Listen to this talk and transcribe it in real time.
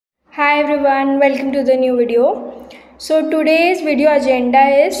Hi everyone, welcome to the new video. So today's video agenda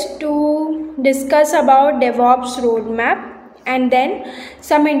is to discuss about DevOps roadmap and then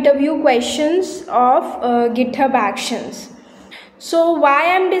some interview questions of GitHub Actions. So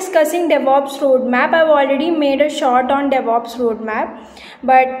why I'm discussing DevOps roadmap? I've already made a short on DevOps roadmap,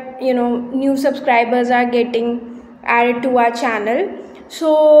 but new subscribers are getting added to our channel.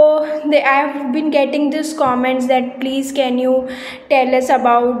 So I've been getting these comments that please can you tell us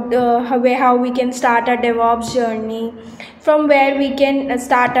about how we can start our DevOps journey, from where we can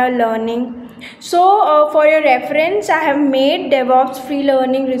start our learning. So for your reference, I have made DevOps free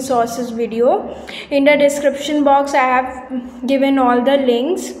learning resources video. In the description box I have given all the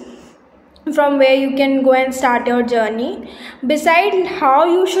links from where you can go and start your journey. Besides how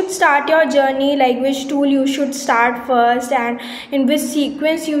you should start your journey, like which tool you should start first and in which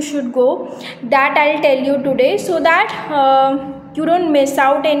sequence you should go, that I'll tell you today, so that you don't miss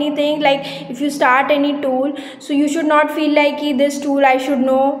out anything. Like if you start any tool, so you should not feel like this tool I should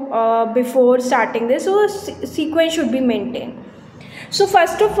know before starting this. So sequence should be maintained. So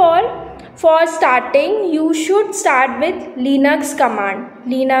first of all, for starting, you should start with Linux command.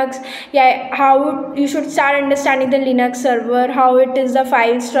 How you should start understanding the Linux server, how it is the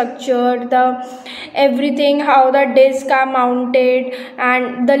file structure, the everything, how the disks are mounted,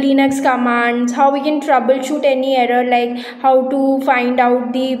 and the Linux commands, how we can troubleshoot any error, like how to find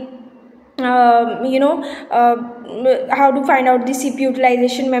out the how to find out the CPU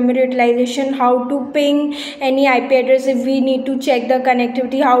utilization, memory utilization, how to ping any IP address if we need to check the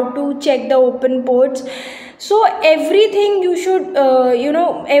connectivity, how to check the open ports. So everything you should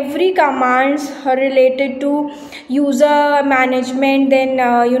every commands related to user management, then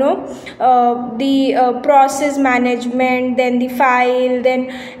the process management, then the file,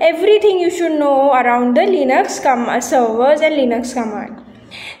 then everything you should know around the Linux servers and Linux command.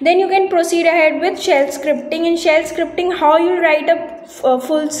 Then you can proceed ahead with shell scripting. In shell scripting, how you write a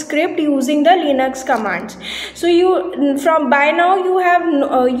full script using the Linux commands. So by now you have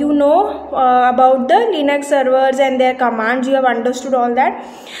about the Linux servers and their commands. You have understood all that.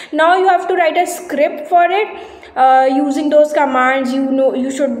 Now you have to write a script for it. Using those commands,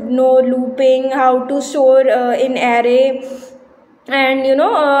 you should know looping, how to store in array, and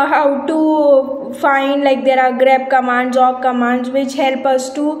how to find, like there are grep commands, awk commands, which help us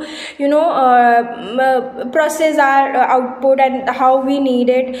to process our output and how we need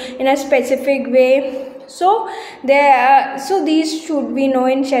it in a specific way. So these should be known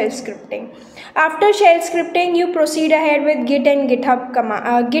in shell scripting. After shell scripting, you proceed ahead with Git and GitHub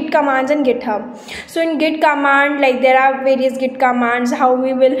Git commands and GitHub. So in Git command, like there are various Git commands, how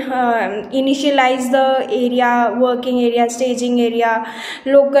we will initialize the area, working area, staging area,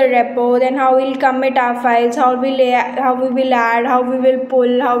 local repo, then how we'll commit our files, how we will add, how we will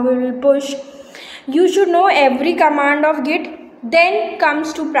pull, how we will push. You should know every command of Git. Then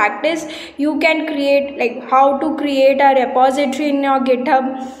comes to practice. You can create, like how to create a repository in your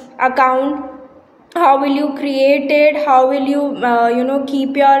GitHub account. How will you create it? How will you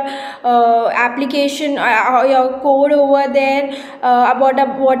keep your application, your code over there?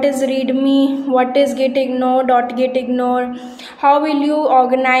 About what is readme, what is git ignore, .git ignore. How will you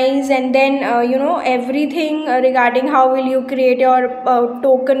organize, and then everything regarding how will you create your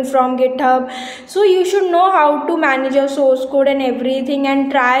token from GitHub. So you should know how to manage your source code and everything,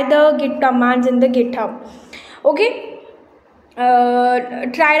 and try the Git commands in the GitHub. Okay.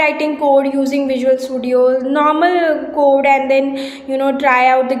 Try writing code using Visual Studio, normal code, and then try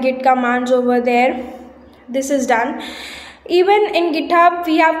out the Git commands over there. This is done. Even in GitHub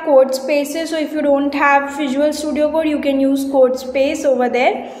we have code spaces, so if you don't have Visual Studio Code, you can use code space over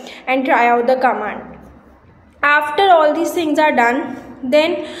there and try out the command. After all these things are done,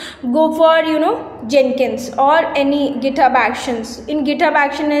 then go for Jenkins or any GitHub Actions. In GitHub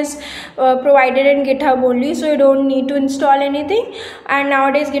Action is provided in GitHub only, so you don't need to install anything. And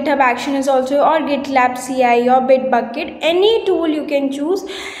nowadays GitHub Action is also, or GitLab CI or Bitbucket, any tool you can choose.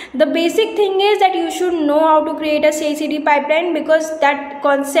 The basic thing is that you should know how to create a CI/CD pipeline, because that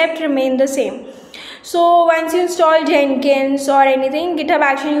concept remains the same. So once you install Jenkins or anything, GitHub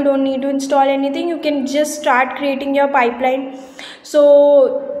Action, you don't need to install anything. You can just start creating your pipeline.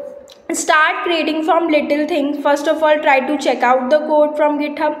 So start creating from little things. First of all, try to check out the code from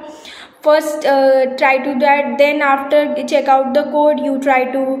GitHub. First try to that, then after check out the code, you try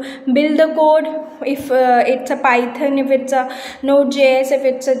to build the code. If it's a Python, if it's a Node.js, if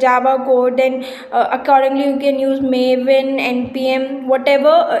it's a Java code, then accordingly you can use Maven, NPM,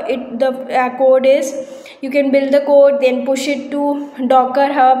 whatever the code is. You can build the code, then push it to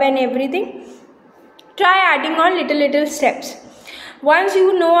DockerHub and everything. Try adding on little steps. once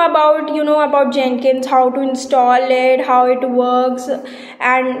you know about Jenkins, how to install it, how it works,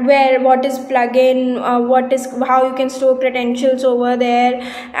 and what is plugin, how you can store credentials over there,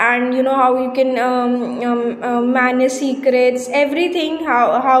 and how you can manage secrets, everything,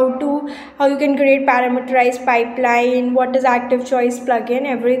 how you can create parameterized pipeline, what is active choice plugin,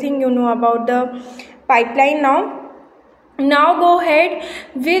 everything about the pipeline. Now go ahead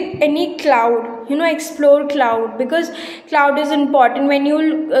with any cloud, explore cloud, because cloud is important. When you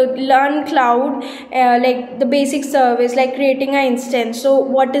learn cloud, like the basic service, like creating an instance, so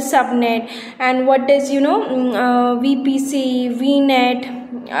what is subnet and what is VPC, VNet,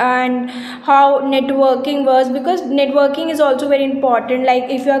 and how networking works, because networking is also very important. Like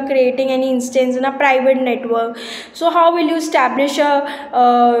if you are creating any instance in a private network, so how will you establish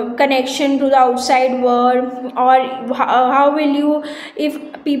a connection to the outside world, or how will you, if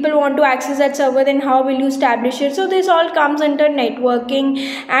people want to access that server, then how will you establish it? So this all comes under networking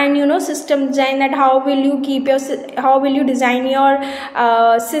and system design, that how will you design your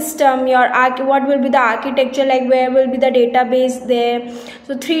system, what will be the architecture, like where will be the database there.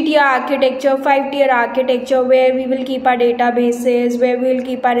 So 3-tier architecture, 5-tier architecture, where we will keep our databases, where we will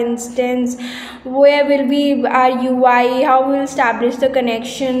keep our instance, where will be our UI, how we will establish the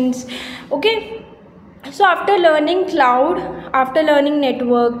connections. Okay, so after learning cloud, after learning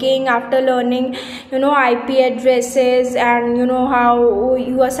networking, after learning IP addresses, and how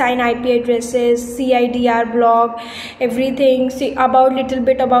you assign IP addresses, CIDR block, everything, see about little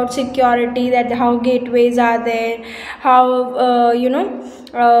bit about security, that how gateways are there, how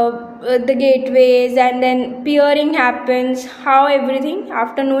the gateways, and then peering happens, how everything,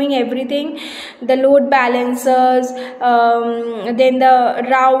 after knowing everything, the load balancers, then the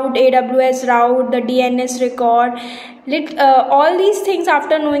route, AWS route, the DNS record, all these things,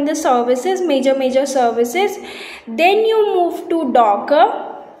 after knowing the services, major services, then you move to Docker.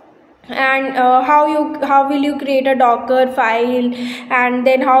 And how will you create a Docker file, and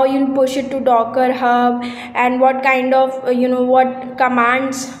then how you'll push it to DockerHub, and what kind of what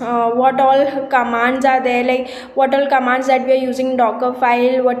commands, what all commands are there, like what all commands that we are using in Docker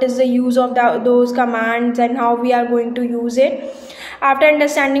file, what is the use of those commands, and how we are going to use it. After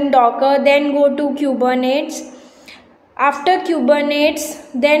understanding Docker, then go to Kubernetes. After Kubernetes,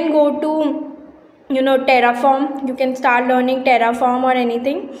 then go to Terraform. You can start learning Terraform or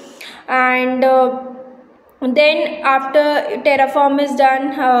anything. And then after Terraform is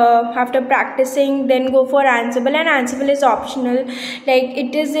done, after practicing, then go for Ansible. And Ansible is optional, like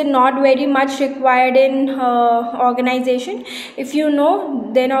it is not very much required in organization. If you know,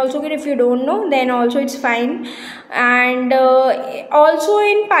 then also good. If you don't know, then also it's fine. And also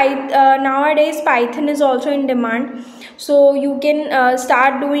in Python, nowadays Python is also in demand, so you can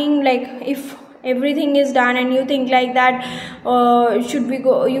start doing, like if everything is done and you think like that, should we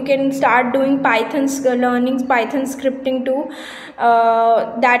go, you can start doing learning Python scripting too.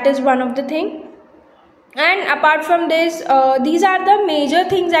 That is one of the thing. And apart from this, these are the major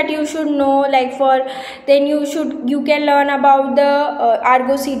things that you should know. Like then you can learn about the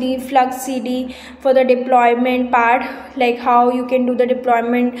Argo CD, Flux CD for the deployment part, like how you can do the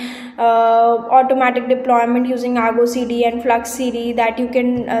deployment, automatic deployment using Argo CD and Flux CD, that you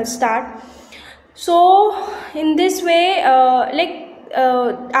can start. So in this way,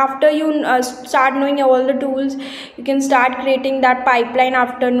 after you start knowing all the tools, you can start creating that pipeline.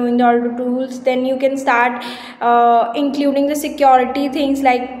 After knowing all the tools, then you can start including the security things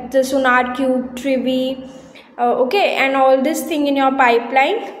like the SonarQube, Trivi, okay, and all this thing in your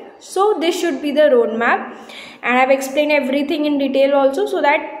pipeline. So this should be the roadmap, and I've explained everything in detail also, so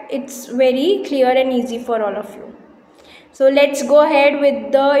that it's very clear and easy for all of you. So let's go ahead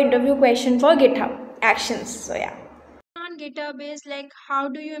with the interview question for GitHub Actions. So yeah, on GitHub is like, how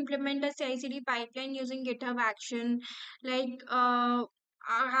do you implement a CI/CD pipeline using GitHub Action? Like how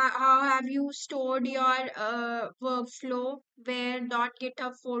have you stored your workflow, where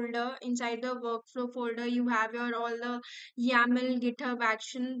 .github folder, inside the workflow folder you have your all the YAML GitHub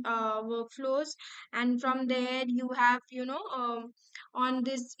Action workflows, and from there you have on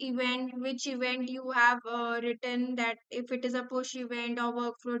this event, which event you have written, that if it is a push event or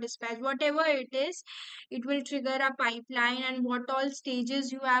workflow dispatch, whatever it is, it will trigger a pipeline, and what all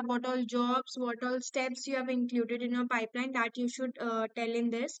stages you have, what all jobs, what all steps you have included in your pipeline, that you should tell tell in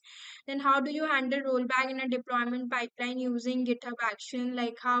this. Then how do you handle rollback in a deployment pipeline using GitHub Action?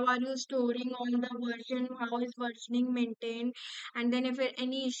 Like how are you storing all the version? How is versioning maintained? And then if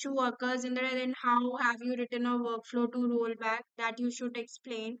any issue occurs in there, then how have you written a workflow to rollback? That you should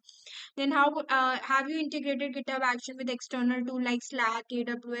explain. Then how have you integrated GitHub Action with external tool like Slack,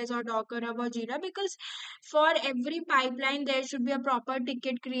 AWS, or DockerHub or JIRA? Because for every pipeline there should be a proper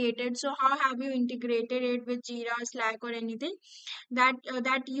ticket created. So how have you integrated it with JIRA, Slack, or anything? That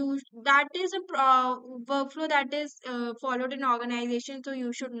is a workflow that is followed in organization. So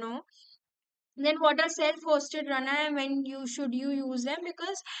you should know. Then what are self-hosted runner and when you should you use them?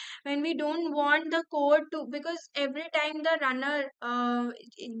 Because when we don't want the code to, because every time the runner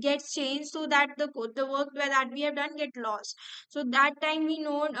it gets changed, so that the code, the work that we have done get lost. So that time we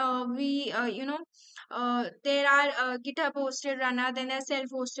know there are GitHub hosted runner, then a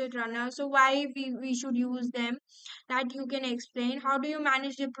self-hosted runner. So why we should use them? That you can explain. How do you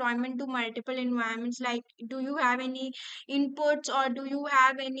manage deployment to multiple environments? Like do you have any inputs, or do you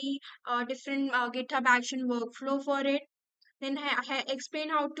have any different GitHub Action workflow for it? Then explain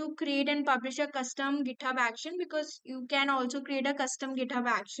how to create and publish a custom GitHub Action, because you can also create a custom GitHub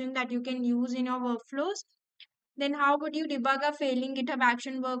Action that you can use in your workflows. Then how would you debug a failing GitHub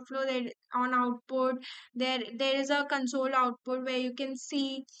Action workflow? There on output, there is a console output where you can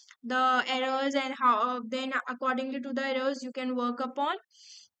see the errors, and how then accordingly to the errors you can work upon.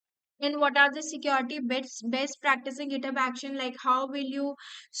 And what are the security best practice in GitHub Action? Like how will you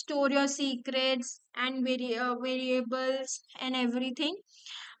store your secrets and variables and everything?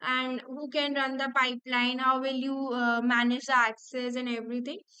 And who can run the pipeline? How will you manage the access and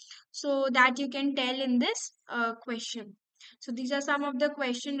everything? So that you can tell in this question. So these are some of the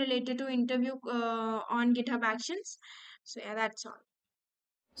questions related to interview on GitHub Actions. So yeah, that's all.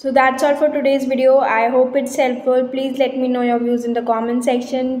 So that's all for today's video. I hope it's helpful. Please let me know your views in the comment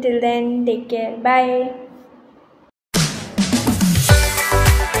section. Till then, take care. Bye.